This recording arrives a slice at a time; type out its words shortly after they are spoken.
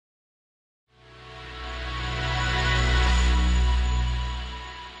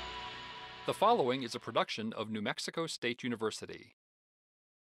The following is a production of New Mexico State University.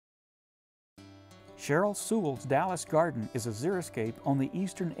 Cheryl Sewell's Dallas Garden is a xeriscape on the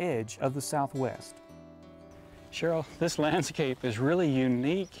eastern edge of the Southwest. Cheryl, this landscape is really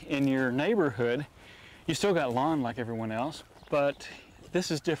unique in your neighborhood. You still got lawn like everyone else, but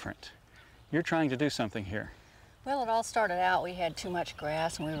this is different. You're trying to do something here. Well, it all started out, we had too much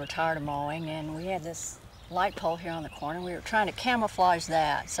grass and we were tired of mowing, and we had this light pole here on the corner. We were trying to camouflage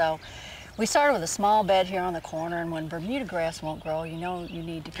that. So we started with a small bed here on the corner, and when Bermuda grass won't grow, you know you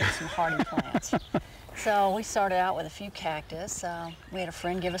need to get some hardy plants. So we started out with a few cactus. We had a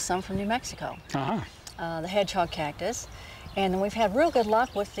friend give us some from New Mexico, the hedgehog cactus. And then we've had real good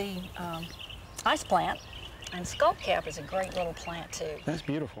luck with the ice plant. And skullcap is a great little plant too. That's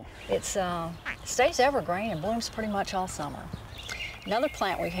beautiful. It stays evergreen and blooms pretty much all summer. Another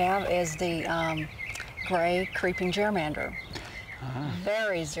plant we have is the gray creeping germander.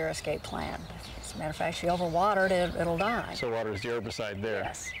 Very xeriscape plant. As a matter of fact, if you overwater it, it'll die. So water is the herbicide there.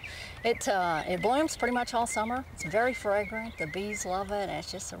 Yes. It blooms pretty much all summer. It's very fragrant. The bees love it, and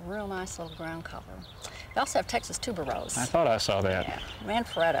it's just a real nice little ground cover. We also have Texas tuberose. I thought I saw that. Yeah,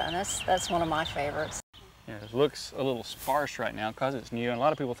 Manfreda, and that's one of my favorites. Yeah, it looks a little sparse right now because it's new, and a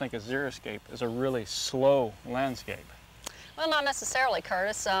lot of people think a xeriscape is a really slow landscape. Well, not necessarily,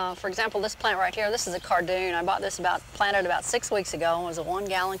 Curtis. For example, this plant right here, this is a cardoon. I bought this planted about 6 weeks ago, and it was a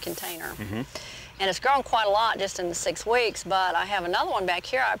 1-gallon container. And it's grown quite a lot just in the 6 weeks, but I have another one back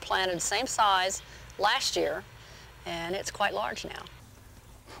here I planted the same size last year, and it's quite large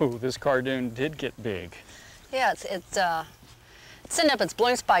now. Ooh, this cardoon did get big. Yeah, it's sending up its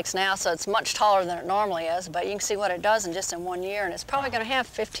bloom spikes now, so it's much taller than it normally is, but you can see what it does in just 1 year, and it's probably going to have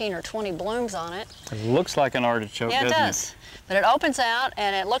 15 or 20 blooms on it. It looks like an artichoke, yeah, it doesn't does. But it opens out,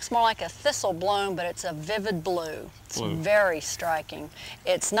 and it looks more like a thistle bloom, but it's a vivid blue. It's very striking.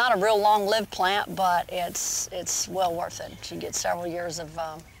 It's not a real long-lived plant, but it's well worth it. You get several years of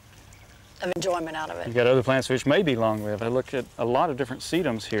enjoyment out of it. You've got other plants which may be long-lived. I looked at a lot of different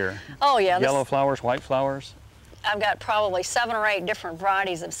sedums here. Oh, yeah. Yellow flowers, white flowers. I've got probably 7 or 8 different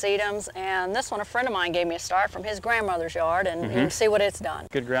varieties of sedums, and this one a friend of mine gave me a start from his grandmother's yard, and you can see what it's done.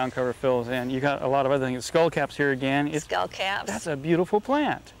 Good ground cover fills in. You got a lot of other things. Skullcaps here again. Skullcaps. That's a beautiful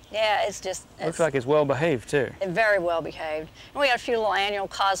plant. Yeah, it's looks like it's well behaved too. Very well behaved. And we got a few little annual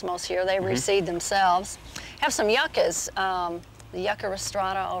cosmos here. They reseed themselves. Have some yuccas. The Yucca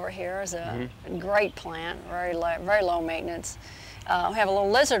rostrata over here is a great plant, very low maintenance. We have a little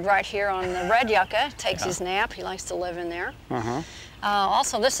lizard right here on the red yucca. Takes his nap. He likes to live in there.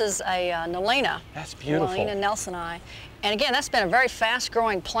 Also, this is a Nelina. That's beautiful. Nelina nelsoni. And again, that's been a very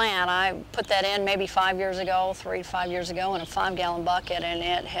fast-growing plant. I put that in maybe 5 years ago, 3 to 5 years ago, in a 5-gallon bucket, and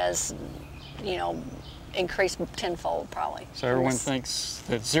it has, you know, increased tenfold probably. So everyone thinks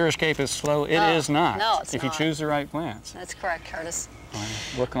that xeriscape is slow. It is not. No, it's if not. you choose the right plants. That's correct, Curtis.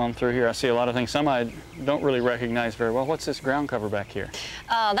 Look on through here. I see a lot of things. Some I don't really recognize very well. What's this ground cover back here?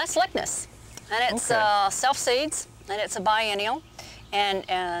 That's Lychnis, and it's self-seeds, and it's a biennial, and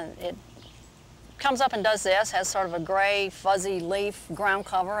it comes up and does this, has sort of a gray, fuzzy leaf ground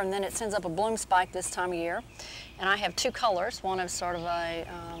cover, and then it sends up a bloom spike this time of year. And I have 2 colors. One is sort of a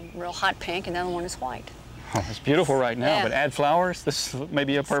real hot pink, and the other one is white. Oh, it's beautiful right now, Yeah. but add flowers, this may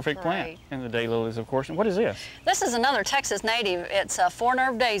be a perfect plant. great. And the daylilies, of course. And what is this? This is another Texas native. It's a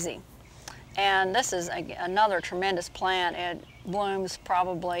 4-nerve daisy. And this is another tremendous plant. It blooms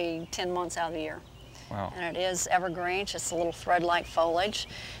probably 10 months out of the year. Wow. And it is evergreen, just a little thread-like foliage.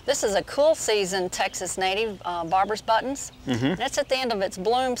 This is a cool season Texas native, Barber's Buttons. And it's at the end of its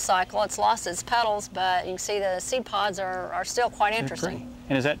bloom cycle. It's lost its petals, but you can see the seed pods are still quite interesting.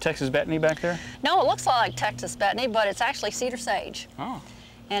 And is that Texas Bethany back there? No, it looks like Texas Bethany, but it's actually cedar sage. Oh.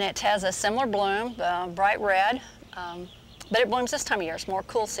 And it has a similar bloom, bright red, but it blooms this time of year. It's more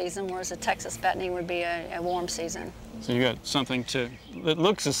cool season, whereas the Texas Bethany would be a warm season. So you got something that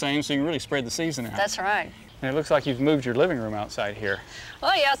looks the same, so you can really spread the season out. That's right. And it looks like you've moved your living room outside here.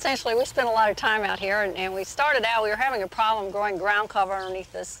 Well, yeah, essentially, we spent a lot of time out here, and we started out, we were having a problem growing ground cover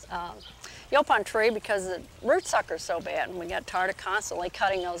underneath this Yaupon tree because the root sucker's so bad, and we got tired of constantly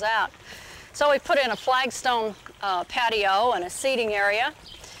cutting those out. So we put in a flagstone patio and a seating area,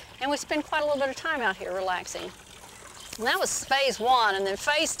 and we spent quite a little bit of time out here relaxing. And that was phase 1, and then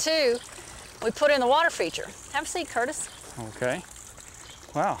phase 2, we put in the water feature. Have a seat, Curtis. Okay.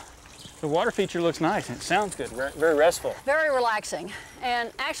 Wow. The water feature looks nice, and it sounds good, very restful. Very relaxing.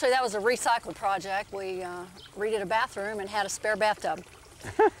 And actually, that was a recycled project. We redid a bathroom and had a spare bathtub.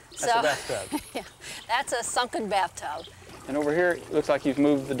 That's a bathtub. Yeah, that's a sunken bathtub. And over here, it looks like you've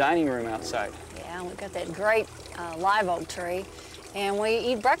moved the dining room outside. Yeah, we've got that great live oak tree. and we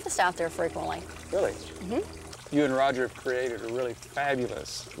eat breakfast out there frequently. Really? You and Roger have created a really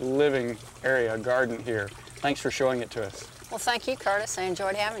fabulous living area garden here. Thanks for showing it to us. Well, thank you, Curtis. I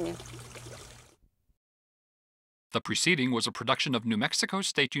enjoyed having you. The preceding was a production of New Mexico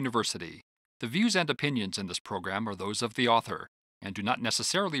State University. The views and opinions in this program are those of the author and do not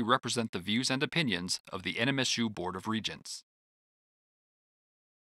necessarily represent the views and opinions of the NMSU Board of Regents.